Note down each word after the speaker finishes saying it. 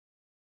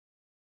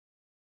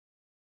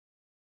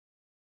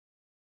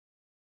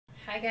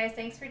Hi guys,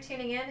 thanks for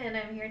tuning in, and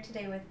I'm here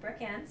today with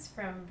Brooke Ence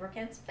from Brooke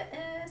Ence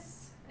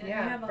Fitness. And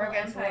Yeah, we have a Brooke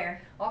whole Ence,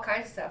 empire. all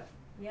kinds of stuff.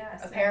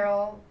 Yes.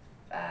 Apparel,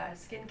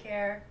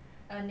 skincare,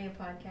 A new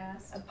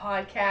podcast. a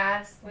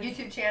podcast,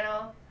 YouTube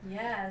channel.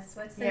 Yes.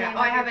 What's the Yeah. name Oh,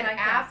 of I have your an podcast?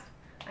 app.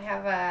 I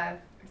have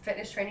a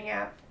fitness training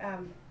app.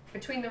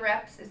 Between the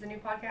Reps is the new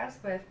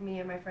podcast with me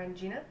and my friend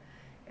Gina.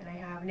 And I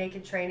have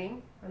Naked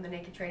Training on the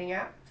Naked Training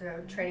app. It's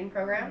a training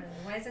program.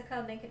 Why is it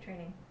called Naked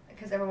Training?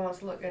 Because everyone wants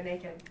to look good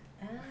naked.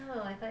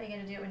 Oh, I thought you were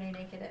going to do it when you're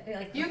naked,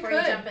 like You before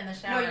could. you jump in the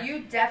shower. No,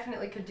 you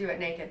definitely could do it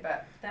naked,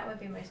 but That would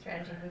be my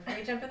strategy. Before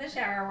you jump in the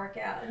shower, work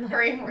out.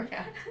 hurry and work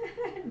out.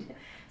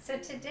 So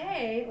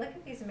today, look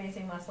at these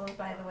amazing muscles,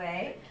 by the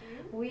way.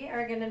 Thank you. We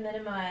are going to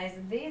minimize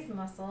these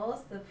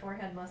muscles, the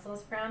forehead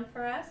muscles, frown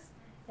for us.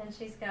 And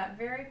she's got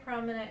very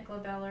prominent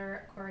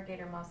glabellar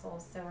corrugator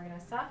muscles. So we're going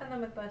to soften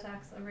them with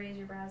Botox and raise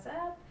your brows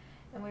up.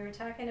 And we were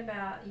talking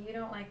about you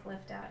don't like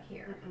lift out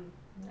here. Mm-mm.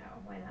 No,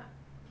 why not?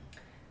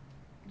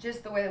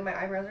 Just the way that my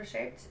eyebrows are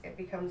shaped, it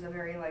becomes a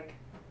very like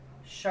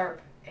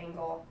sharp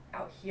angle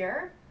out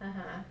here.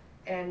 Uh-huh.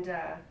 And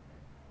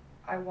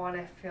I want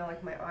to feel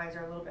like my eyes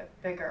are a little bit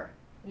bigger.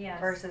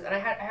 Yes. Versus, and I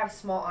have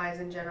small eyes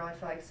in general. I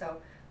feel like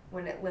so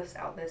when it lifts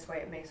out this way,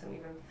 it makes them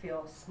even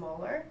feel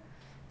smaller.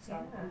 So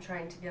Yeah. I'm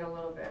trying to get a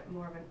little bit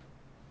more of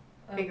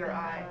a bigger Open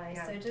eye.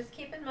 Yeah. So just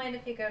keep in mind,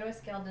 if you go to a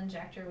skilled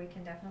injector, we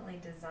can definitely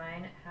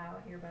design how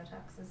your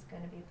Botox is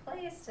going to be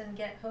placed and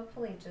get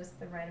hopefully just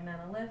the right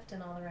amount of lift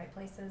in all the right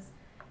places.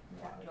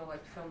 Yeah, it'll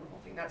like film the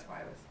whole thing. That's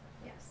why I was.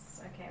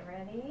 Yes. Okay,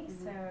 ready? Mhm.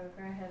 So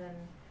go ahead and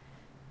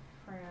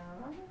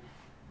frown.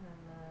 And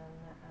then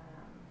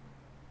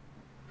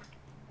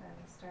I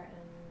will start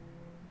in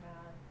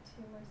about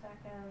 2 more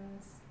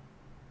seconds.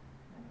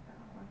 And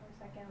about 1 more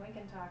second. We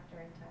can talk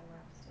during time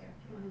lapse too if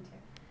you want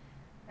to.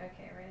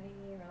 Okay, ready?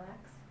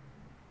 Relax.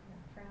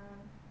 And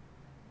frown.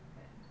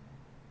 Good.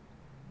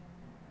 And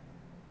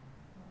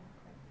little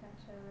quick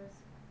pinches.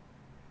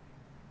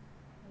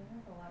 You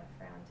have a lot of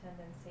frown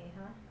tendency,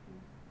 huh?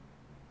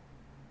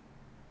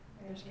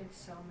 I just get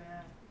so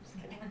mad. Just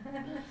kidding.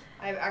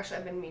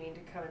 I've been meaning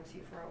to come and see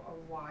you for a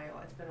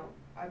while. I've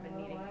been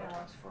needing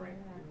Botox for a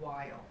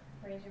while.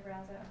 Raise your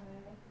brows out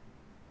high.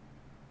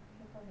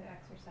 People who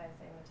exercise,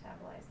 they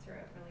metabolize through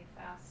it really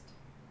fast.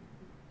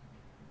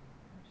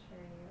 I'm sure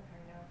you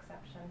are no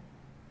exception.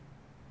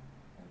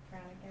 And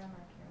frown again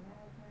like you're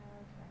mad.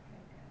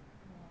 Okay, good.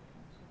 A little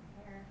pinch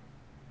in here.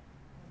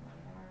 And one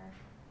more.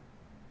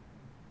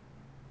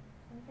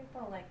 Some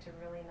people like to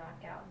really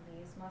knock out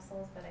these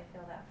muscles, but I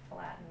feel that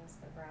flattens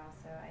the brow,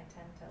 so I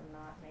tend to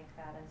not make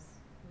that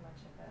as much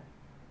of a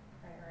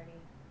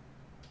priority.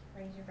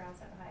 Raise your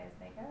brows up high as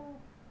they go.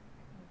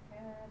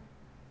 Good.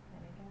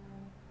 And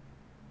again.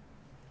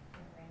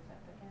 And raise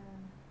up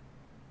again.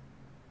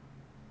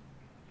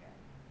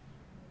 Good.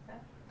 Raise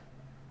up.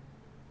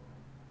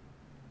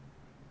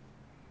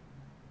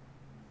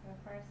 So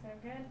far, so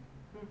good.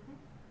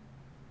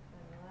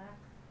 And relax.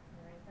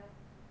 And raise up.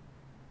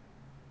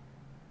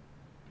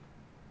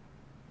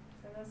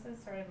 So this is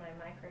sort of my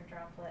micro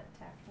droplet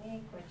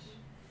technique, which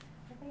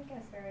I think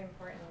is very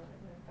important.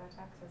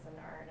 Botox is an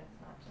art. It's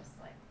not just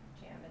like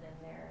jam it in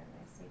there. And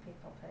I see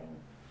people putting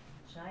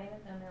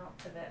giant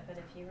amounts of it, but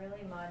if you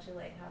really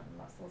modulate how the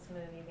muscles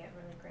move, you get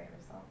really great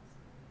results.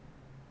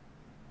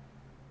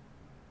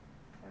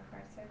 So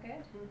far, so good.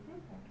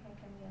 Okay,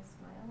 give me a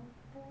smile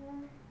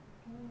there.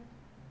 Good.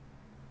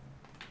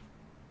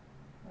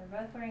 We're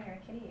both wearing our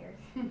kitty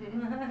ears. And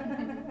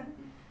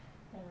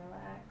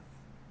relax.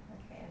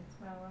 Okay, and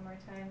smile one more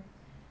time.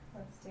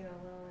 Let's do a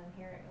little in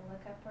here.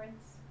 Look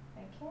upwards.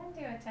 I can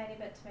do a tiny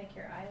bit to make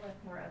your eye look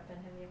more open.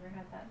 Have you ever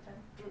had that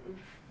done?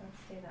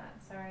 Let's do that.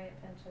 Sorry, it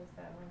pinches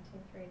though. 1, 2,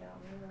 3,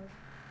 don't move.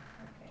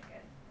 Okay,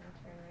 good. And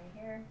turn right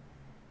here.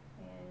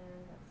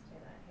 And let's do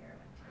that here.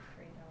 1,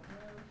 2, 3, don't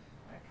move.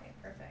 Okay,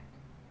 perfect.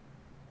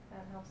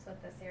 That helps with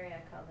this area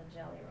called the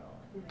jelly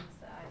roll. It makes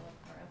the eye look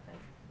more open.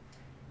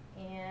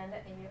 And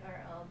you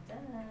are all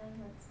done.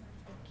 Let's move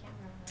the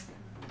camera.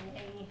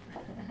 Yay.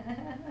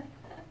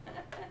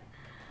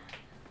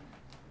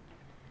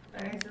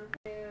 Nice.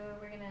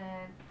 We're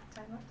gonna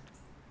time lapse.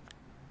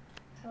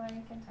 Tell her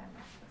you can time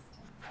lapse this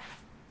time.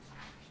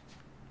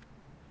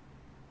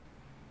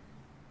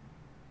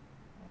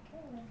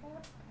 Okay, look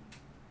up.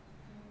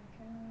 There you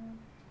go.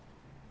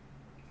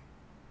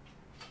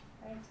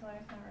 Wait till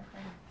ours not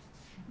recording.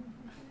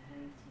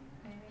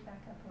 Maybe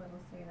back up a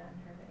little so you're not in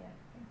her video.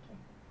 Thank you.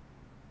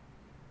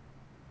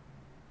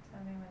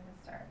 Tell me when to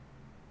start.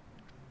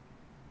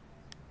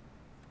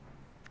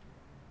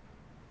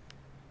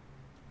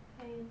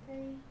 Okay,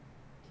 3,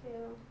 2,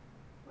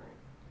 1.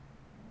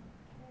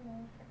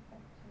 Okay,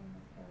 perfect. And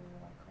let's give it a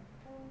little quick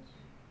pinch.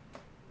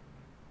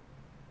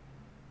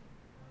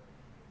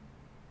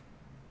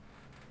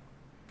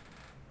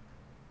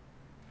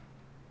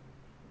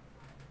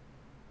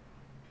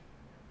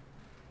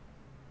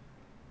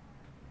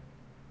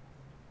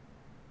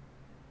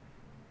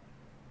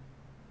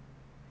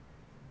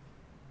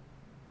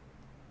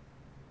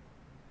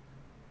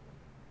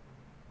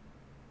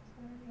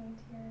 Sorry,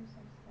 tears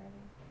are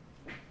starting.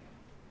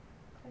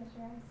 Close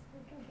your eyes.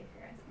 You can keep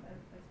your eyes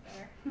closed. That's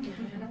better.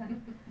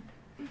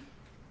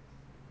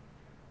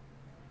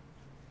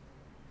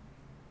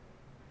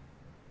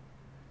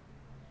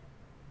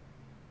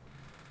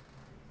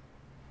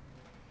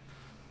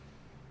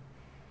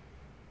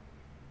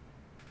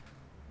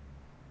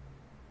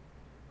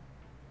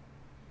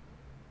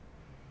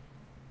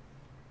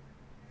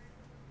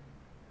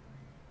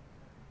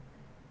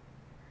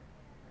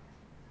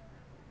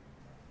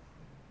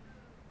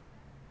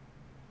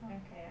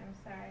 Okay, I'm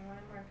sorry.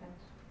 One more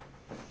pinch.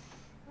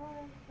 Oh,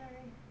 I'm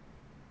sorry.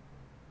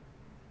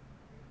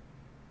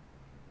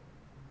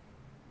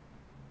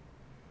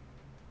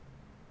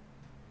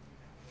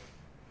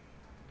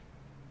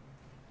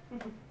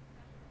 Well,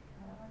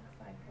 looks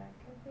like that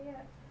could be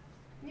it.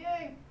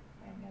 Yay!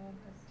 I'm gonna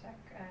just check.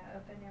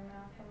 Open your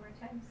mouth one more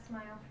time.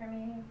 Smile for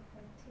me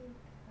with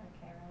teeth.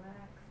 Okay,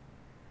 relax.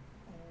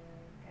 And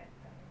good.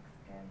 That looks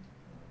good.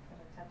 I'm gonna put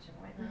a touch of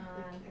ointment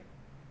on.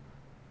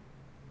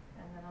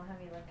 And then I'll have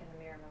you look in the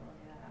mirror, but we'll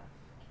do that off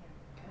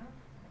camera.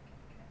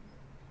 Okay, good.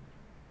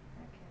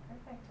 Okay,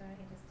 perfect. Why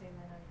don't you just zoom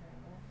in on her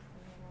lips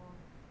a little.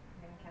 I'm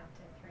gonna count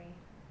to 3.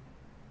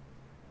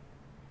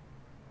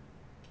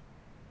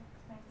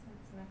 Looks nice and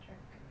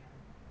symmetric.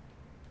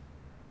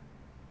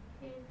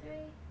 Okay,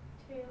 3,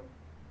 2,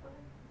 1.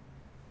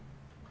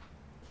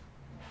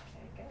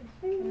 Okay, good.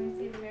 Can I